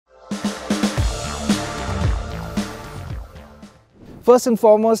First and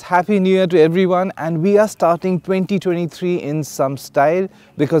foremost, Happy New Year to everyone, and we are starting 2023 in some style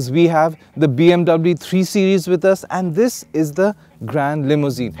because we have the BMW 3 Series with us, and this is the Gran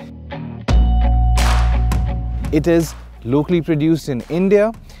Limousine. It is locally produced in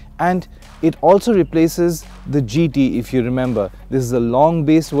India, and it also replaces the GT. If you remember, this is a long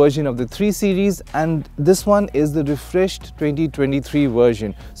base version of the 3 Series, and this one is the refreshed 2023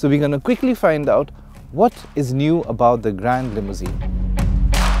 version. So we're going to quickly find out what is new about the Gran Limousine.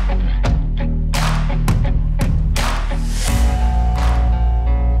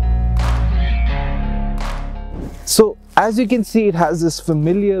 So as you can see, it has this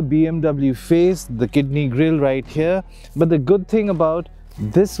familiar BMW face, the kidney grille right here. But the good thing about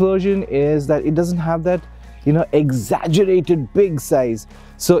this version is that it doesn't have that, exaggerated big size.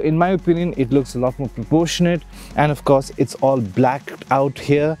 So in my opinion, it looks a lot more proportionate, and of course it's all blacked out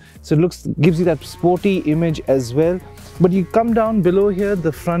here, so it gives you that sporty image as well. But you come down below here,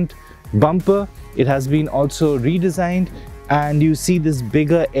 the front bumper, it has been also redesigned, and you see this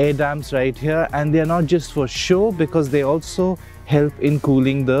bigger air dams right here, and they're not just for show because they also help in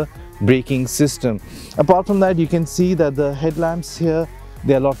cooling the braking system. Apart from that, you can see that the headlamps here,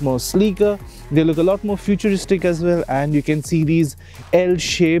 they're a lot more sleeker, they look a lot more futuristic as well, and you can see these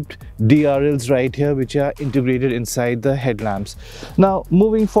L-shaped DRLs right here which are integrated inside the headlamps. Now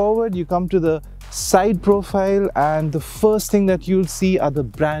moving forward, you come to the side profile, and the first thing that you'll see are the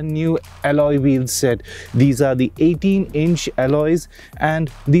brand new alloy wheels set. These are the 18-inch alloys, and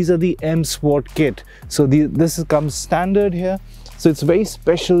these are the M Sport kit. So this comes standard here, so it's a very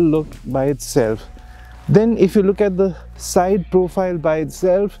special look by itself. Then if you look at the side profile by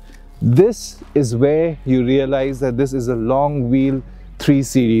itself, this is where you realize that this is a long wheel 3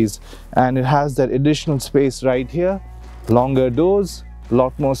 Series, and it has that additional space right here, longer doors, a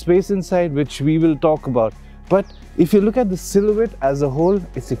lot more space inside, which we will talk about. But if you look at the silhouette as a whole,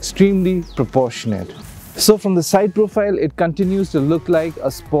 it's extremely proportionate. So from the side profile, it continues to look like a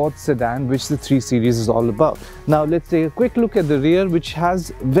sports sedan, which the 3 Series is all about. Now let's take a quick look at the rear, which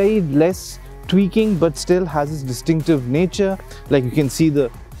has very less tweaking but still has its distinctive nature. Like you can see the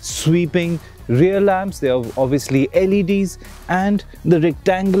sweeping rear lamps, they are obviously LEDs, and the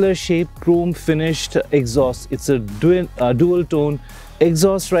rectangular shaped chrome finished exhaust. It's a dual tone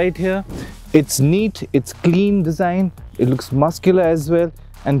exhaust right here. It's neat, it's clean design, it looks muscular as well,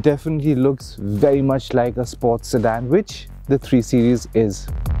 and definitely looks very much like a sports sedan, which the 3 Series is.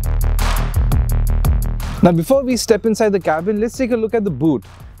 Now before we step inside the cabin, let's take a look at the boot.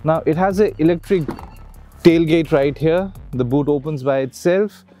 Now it has an electric tailgate right here. The boot opens by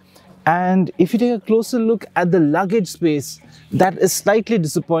itself, and if you take a closer look at the luggage space, that is slightly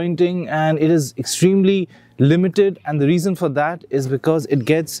disappointing, and it is extremely limited, and the reason for that is because it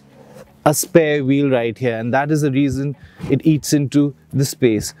gets a spare wheel right here, and that is the reason it eats into the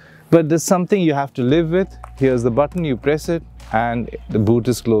space. But there's something you have to live with. Here's the button, you press it and the boot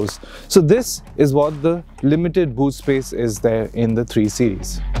is closed. So this is what the limited boot space is there in the 3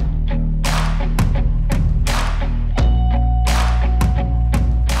 Series.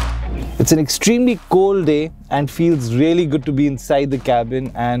 It's an extremely cold day and feels really good to be inside the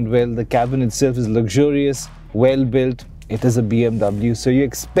cabin, and well, the cabin itself is luxurious, well built. It is a BMW, so you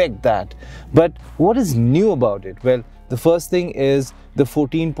expect that. But what is new about it? Well, the first thing is the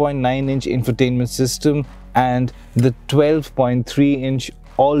 14.9-inch infotainment system and the 12.3-inch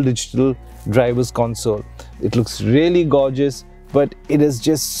all-digital driver's console. It looks really gorgeous, but it is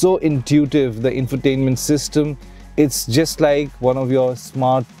just so intuitive, the infotainment system. It's just like one of your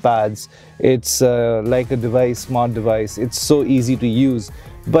smart pads. It's like a smart device. It's so easy to use.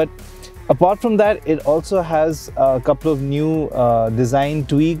 But apart from that, it also has a couple of new design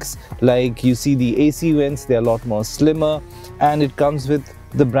tweaks. Like you see the AC vents, they're a lot more slimmer, and it comes with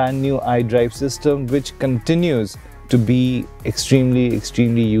the brand new iDrive system, which continues to be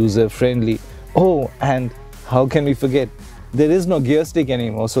extremely user friendly. Oh, and how can we forget, there is no gear stick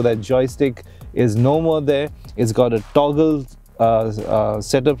anymore, so that joystick is no more there. It's got a toggle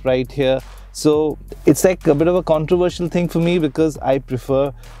setup right here. So it's like a bit of a controversial thing for me because I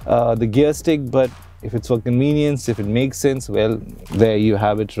prefer the gear stick, but if it's for convenience, if it makes sense, well, there you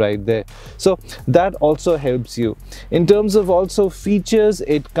have it right there. So that also helps you. In terms of also features,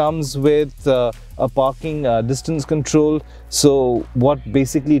 it comes with a parking distance control. So what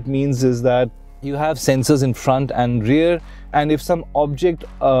basically it means is that you have sensors in front and rear, and if some object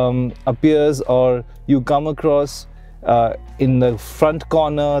appears or you come across in the front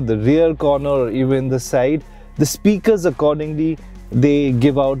corner, the rear corner, or even the side, the speakers accordingly, they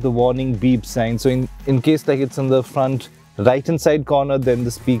give out the warning beep sign. So in case like it's on the front right hand side corner, then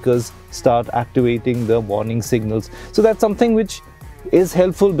the speakers start activating the warning signals. So that's something which is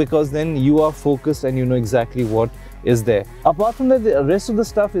helpful because then you are focused and you know exactly what is there. Apart from that, the rest of the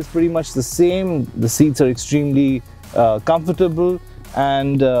stuff is pretty much the same. The seats are extremely comfortable,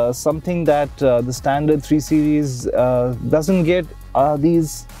 and something that the standard 3 Series doesn't get are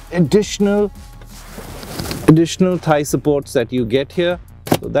these additional thigh supports that you get here.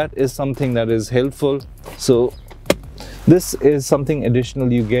 So that is something that is helpful. So this is something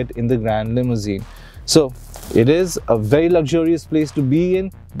additional you get in the Gran Limousine. So it is a very luxurious place to be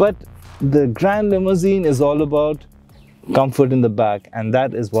in, but the Gran Limousine is all about comfort in the back, and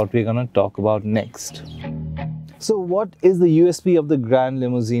that is what we're going to talk about next. So what is the USP of the Gran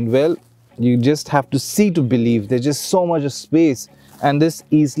Limousine? Well, you just have to see to believe. There's just so much space, and this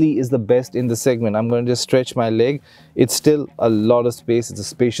easily is the best in the segment. I'm going to just stretch my leg. It's still a lot of space. It's a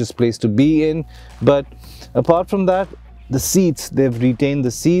spacious place to be in. But apart from that, the seats, they've retained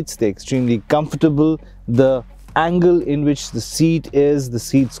the seats. They're extremely comfortable. The angle in which the seat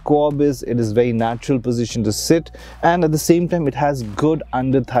squab is, it is very natural position to sit, and at the same time it has good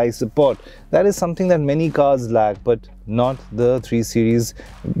under thigh support. That is something that many cars lack, but not the 3 Series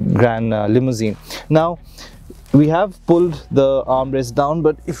Gran Limousine. Now we have pulled the armrest down,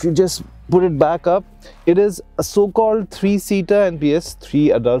 but if you just put it back up, it is a so-called 3-seater, and yes,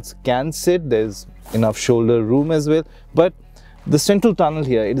 3 adults can sit. There's enough shoulder room as well, but the central tunnel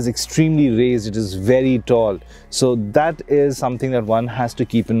here, it is extremely raised. It is very tall, so that is something that one has to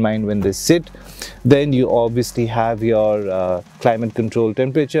keep in mind when they sit. Then you obviously have your climate control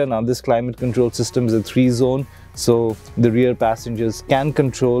temperature. Now this climate control system is a 3-zone, so the rear passengers can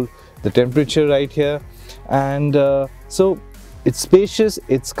control the temperature right here, and so it's spacious,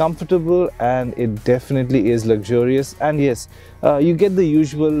 it's comfortable, and it definitely is luxurious. And yes, you get the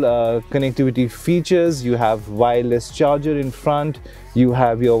usual connectivity features. You have wireless charger in front, you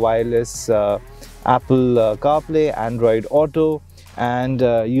have your wireless Apple CarPlay, Android Auto, and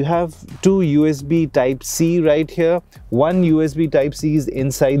you have 2 USB Type-C right here. One USB Type-C is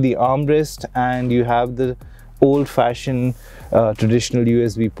inside the armrest, and you have the old-fashioned traditional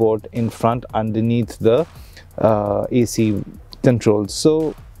USB port in front underneath the AC controls.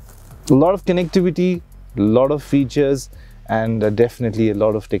 So a lot of connectivity, a lot of features, and definitely a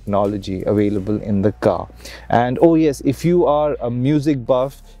lot of technology available in the car. And oh yes, if you are a music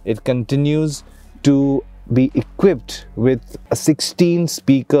buff, it continues to be equipped with a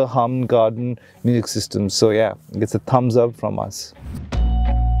 16-speaker Harman Kardon music system. So yeah, it gets a thumbs up from us.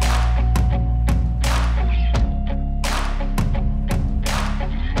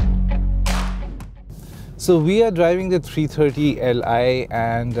 So we are driving the 330 Li,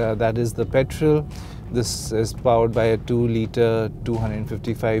 and that is the petrol. This is powered by a 2-liter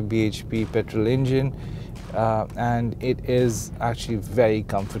 255 bhp petrol engine, and it is actually very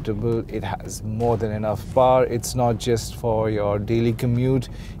comfortable. It has more than enough power. It's not just for your daily commute.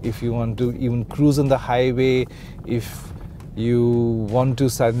 If you want to even cruise on the highway, if you want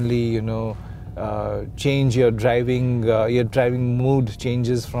to suddenly, change your driving mood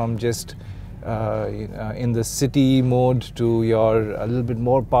changes from just in the city mode to your a little bit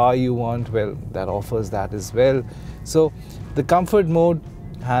more power you want, well, that offers that as well. So the comfort mode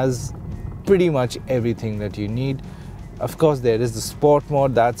has pretty much everything that you need. Of course, there is the sport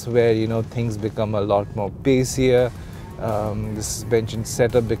mode. That's where things become a lot more pacier. The suspension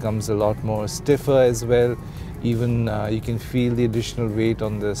setup becomes a lot more stiffer as well. Even you can feel the additional weight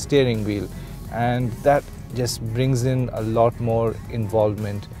on the steering wheel, and that just brings in a lot more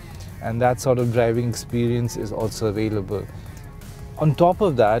involvement, and that sort of driving experience is also available. On top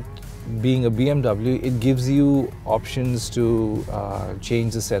of that, being a BMW, it gives you options to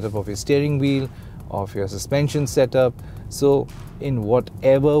change the setup of your steering wheel, of your suspension setup. So in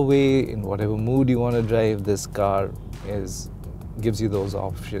whatever way, in whatever mood you want to drive, this car gives you those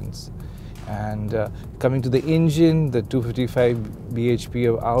options. And coming to the engine, the 255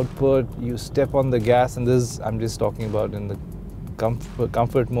 bhp of output, you step on the gas, and this I'm just talking about in the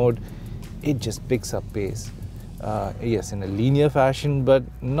comfort mode, it just picks up pace. Yes, in a linear fashion, but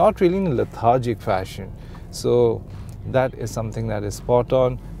not really in a lethargic fashion. So that is something that is spot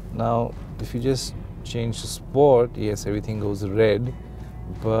on. Now, if you just change to sport, yes, everything goes red,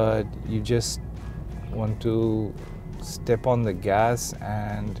 but you just want to step on the gas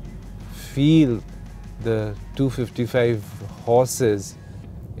and feel the 255 horses,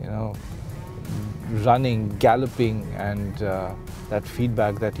 running, galloping, and that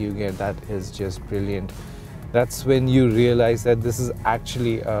feedback that you get, that is just brilliant. That's when you realize that this is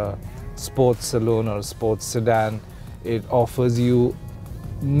actually a sports saloon or a sports sedan. It offers you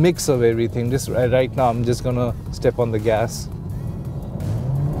a mix of everything. Just right now, I'm just gonna step on the gas.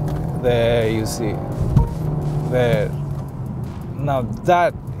 There, you see. There. Now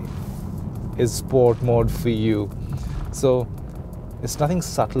that is sport mode for you. So it's nothing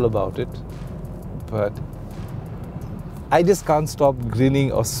subtle about it, but I just can't stop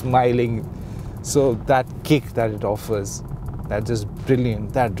grinning or smiling. So that kick that it offers, that's just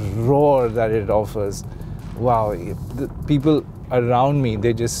brilliant. That roar that it offers, wow, the people around me,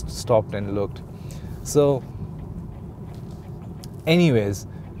 they just stopped and looked. So anyways,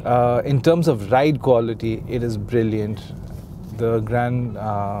 in terms of ride quality, it is brilliant. The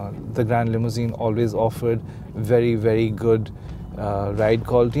Gran Limousine always offered very, very good ride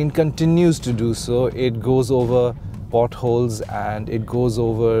quality and continues to do so. It goes over potholes and it goes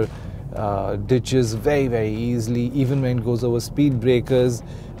over ditches very, very easily. Even when it goes over speed breakers,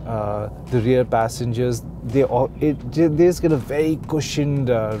 the rear passengers, they just get a very cushioned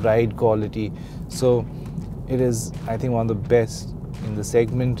ride quality. So it is, I think, one of the best in the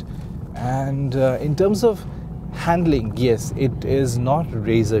segment. And in terms of handling, yes, it is not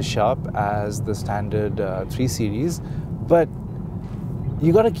razor sharp as the standard 3 Series, but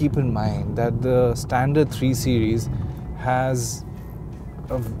you got to keep in mind that the standard 3 Series has,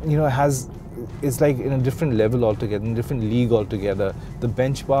 it's like in a different level altogether, in a different league altogether. The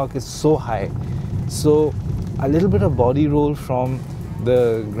benchmark is so high. So a little bit of body roll from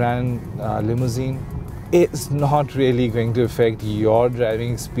the Gran Limousine is not really going to affect your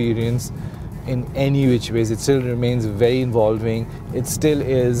driving experience in any which ways. It still remains very involving. It still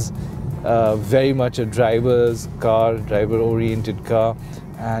is very much a driver's car, driver-oriented car,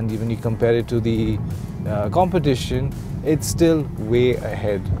 and even you compare it to the competition, it's still way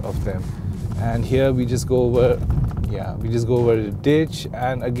ahead of them. And here we just go over, a ditch,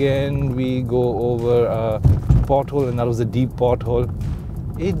 and again we go over a pothole, and that was a deep pothole.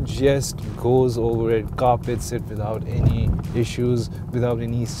 It just goes over it, carpets it without any issues, without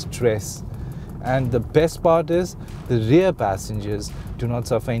any stress. And the best part is the rear passengers do not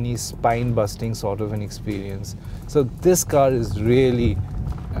suffer any spine-busting sort of an experience. So this car is really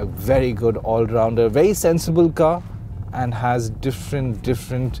a very good all-rounder, very sensible car, and has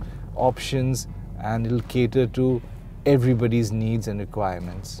different options, and it'll cater to everybody's needs and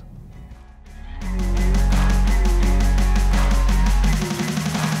requirements.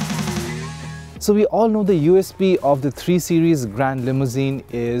 So we all know the USP of the 3 Series Gran Limousine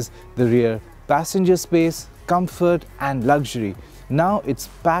is the rear passenger space, comfort and luxury. Now it's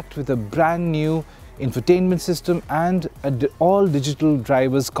packed with a brand new infotainment system and an all-digital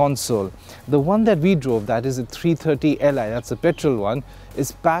driver's console. The one that we drove, that is a 330 Li, that's a petrol one,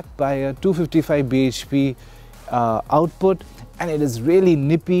 is packed by a 255 bhp output, and it is really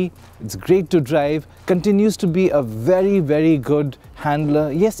nippy. It's great to drive, continues to be a very, very good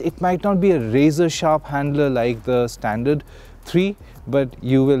handler. Yes, it might not be a razor sharp handler like the standard 3, but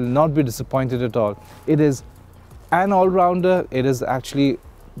you will not be disappointed at all. It is an all-rounder. It is actually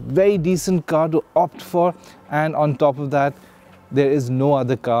very decent car to opt for, and on top of that, there is no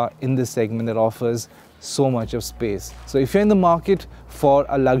other car in this segment that offers so much of space. So if you're in the market for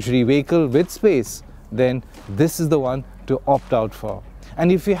a luxury vehicle with space, then this is the one to opt out for.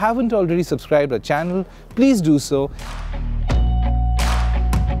 And if you haven't already subscribed our channel, please do so.